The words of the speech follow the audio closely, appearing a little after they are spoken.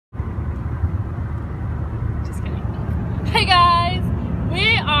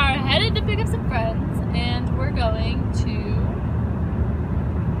friends, and we're going to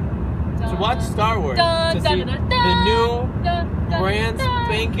watch Star Wars. To see the new, brand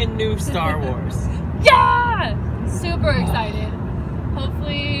spanking new Star Wars. Yeah! Super excited.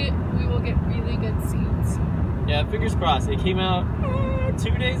 Hopefully, we will get really good seats. Yeah, fingers crossed. It came out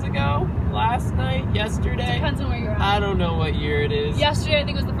 2 days ago, last night, yesterday. Depends on where you're at. I don't know what year it is. Yesterday, I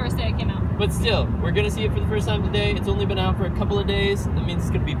think, was the first day it came out. But still, we're going to see it for the first time today. It's only been out for a couple of days. That means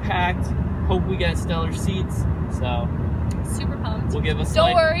it's going to be packed. Hope we get stellar seats. So, super pumped. We'll give us.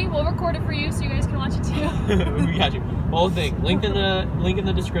 Don't worry, we'll record it for you so you guys can watch it too. We got you. Whole thing. Link in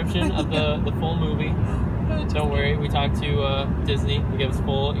the description of the full movie. Don't worry, we talked to Disney to give us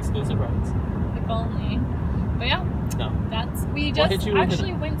full exclusive rights. If only. But yeah. No. We just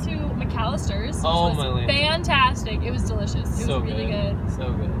actually went to McAllister's. Oh, which was fantastic. It was delicious. It was really good.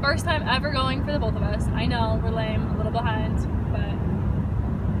 So good. First time ever going for the both of us. I know, we're lame, a little behind,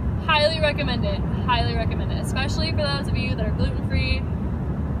 but highly recommend it. Highly recommend it. Especially for those of you that are gluten-free,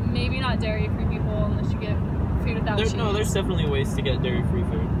 maybe not dairy-free people unless you get food without cheese. No, there's definitely ways to get dairy-free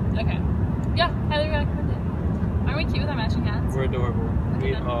food. Okay. Yeah, highly recommend it. Aren't we cute with our matching hats? We're adorable.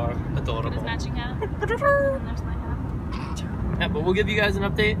 We are adorable. Get his matching hat. And there's my hat. Yeah, but we'll give you guys an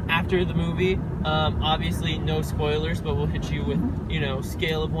update after the movie. Obviously, no spoilers, but we'll hit you with,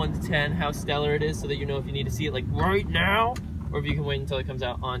 scale of 1 to 10, how stellar it is, so that you know if you need to see it like right now, or if you can wait until it comes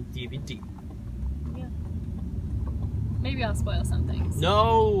out on DVD. Yeah. Maybe I'll spoil some things.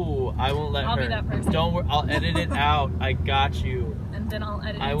 No, I won't let her. I'll be that person. Don't worry, I'll edit it out. I got you. And then I'll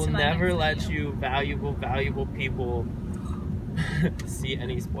edit it. I will never let you, valuable people, see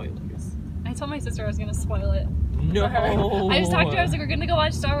any spoilers. I told my sister I was gonna spoil it. No. I just talked to her. I was like, "We're gonna go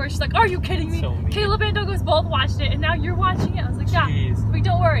watch Star Wars." She's like, "Are you kidding me?" So Caleb and Douglas both watched it, and now you're watching it. I was like, "Yeah." Jeez. Wait,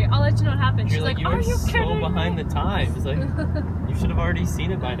 don't worry. I'll let you know what happens. You're She's like, "Are you kidding me?" so behind the times. Like, you should have already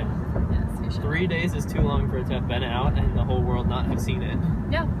seen it by now. Yes, you should. 3 days is too long for it to have been out and the whole world not have seen it.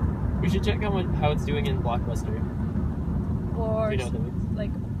 Yeah. We should check out how it's doing in Blockbuster. Or Do you know what that means?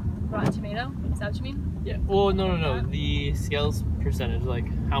 like Rotten Tomato. Is that what you mean? Yeah. Well, no. The sales percentage, like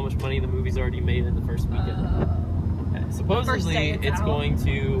how much money the movie's already made in the first weekend. Supposedly, it's going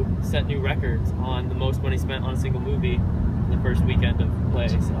to set new records on the most money spent on a single movie in the first weekend of play.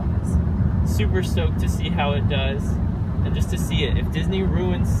 So, super stoked to see how it does, and just to see it. If Disney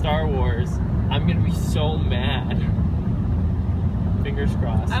ruins Star Wars, I'm gonna be so mad. Fingers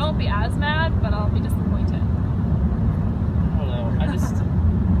crossed. I won't be as mad, but I'll be disappointed. I don't know.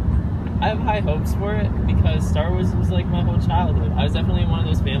 I have high hopes for it because Star Wars was like my whole childhood. I was definitely one of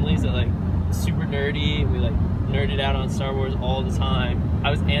those families that like super nerdy. We like nerded out on Star Wars all the time.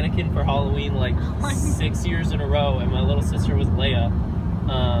 I was Anakin for Halloween like 6 years in a row, and my little sister was Leia.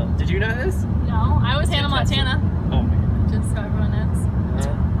 Did you know this? No, I was Hannah Montana. Oh man. Just so everyone knows.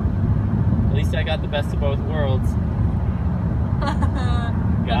 At least I got the best of both worlds.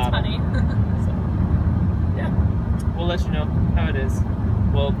 That's funny. So, yeah, we'll let you know how it is.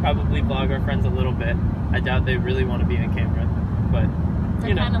 We'll probably vlog our friends a little bit. I doubt they really want to be on camera, but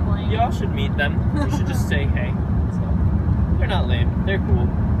They're kind of lame. Y'all should meet them. You should just say hey. So, they're not lame. They're cool.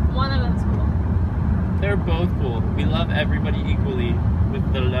 One of them's cool. They're both cool. We love everybody equally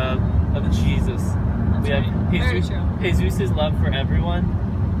with the love of Jesus. That's we right. have Jesus' love for everyone,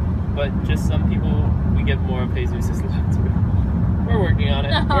 but just some people we give more of Jesus' love to. We're working on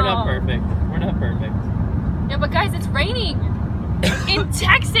it. No. We're not perfect. We're not perfect. Yeah, but guys, it's raining in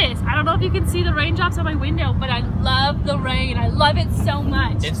Texas. I don't know if you can see the raindrops on my window, but I love the rain. I love it so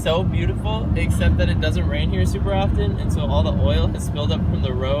much. It's so beautiful, except that it doesn't rain here super often, and so all the oil has spilled up from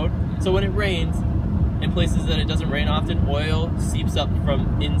the road. So when it rains, in places that it doesn't rain often, oil seeps up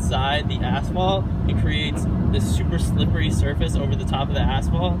from inside the asphalt and creates this super slippery surface over the top of the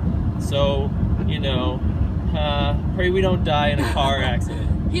asphalt. So, pray we don't die in a car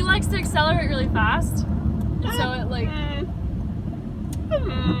accident. He likes to accelerate really fast, and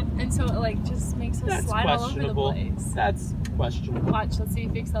so it just makes us slide all over the place. That's questionable. Watch, let's see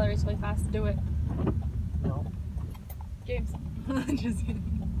if he accelerates really fast. Do it. No. Games. Just kidding.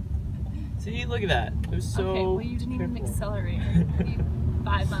 See, look at that. It was so okay, well you didn't even accelerate.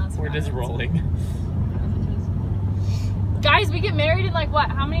 5 miles per hour. We're just rolling. Guys, we get married in like what?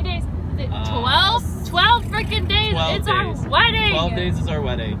 How many days? Is it 12? 12 freaking days! 12 it's days. Our wedding! 12 days is our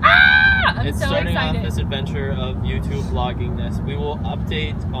wedding. Ah! I'm it's so starting excited. off this adventure of YouTube vlogging this. We will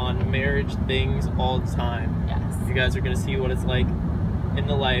update on marriage things all the time. Yes. You guys are going to see what it's like in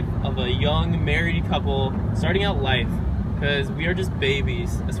the life of a young married couple starting out life. Because we are just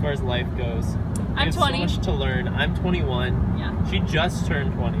babies as far as life goes. I'm 20. So much to learn. I'm 21. Yeah. She just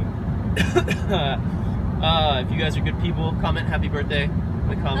turned 20. If you guys are good people, comment happy birthday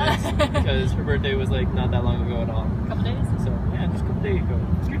the comments because her birthday was like not that long ago at all. A couple days? So yeah, just a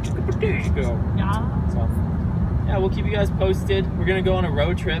couple days ago. Yeah. So yeah, we'll keep you guys posted. We're gonna go on a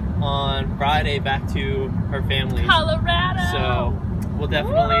road trip on Friday back to her family. Colorado. So we'll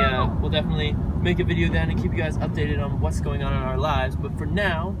definitely make a video then and keep you guys updated on what's going on in our lives. But for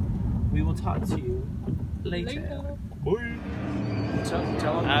now, we will talk to you later. Bye. Tell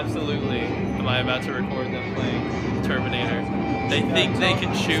them. Absolutely. Am I about to record them playing Terminator? They think they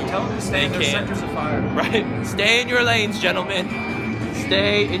can shoot. Tell them to stay in their sectors of fire. Right. Stay in your lanes, gentlemen.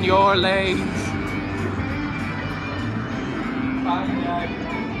 Stay in your lanes.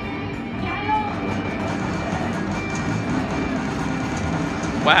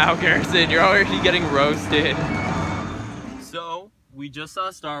 Wow, Garrison, you're already getting roasted. So, we just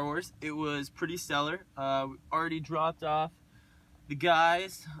saw Star Wars. It was pretty stellar. We already dropped off the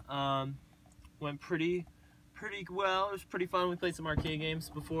guys. Went pretty well. It was pretty fun. We played some arcade games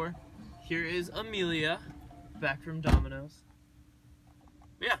before. Here is Amelia, back from Domino's.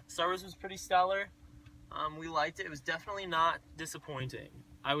 But yeah, Star Wars was pretty stellar. We liked it. It was definitely not disappointing.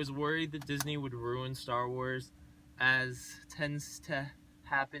 I was worried that Disney would ruin Star Wars, as tends to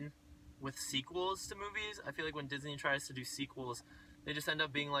happen with sequels to movies. I feel like when Disney tries to do sequels, they just end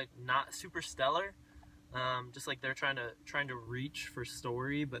up being like not super stellar. Just like they're trying to reach for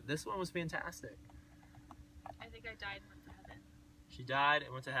story, but this one was fantastic. I think I died and went to heaven. She died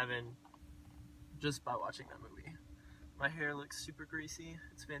and went to heaven just by watching that movie. My hair looks super greasy.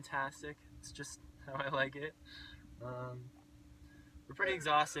 It's fantastic. It's just how I like it. We're pretty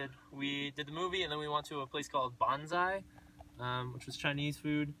exhausted. We did the movie and then we went to a place called Bonsai, which was Chinese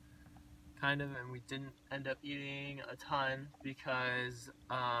food, kind of, and we didn't end up eating a ton because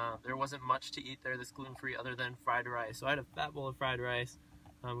there wasn't much to eat there that's gluten-free other than fried rice. So I had a fat bowl of fried rice.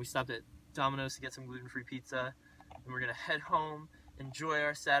 We stopped at Domino's to get some gluten-free pizza, and we're gonna head home, enjoy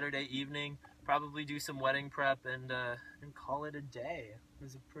our Saturday evening, probably do some wedding prep, and call it a day. It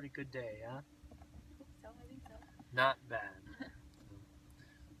was a pretty good day, huh? I think so. Not bad.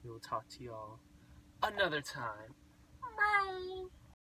 We will talk to y'all another time. Bye.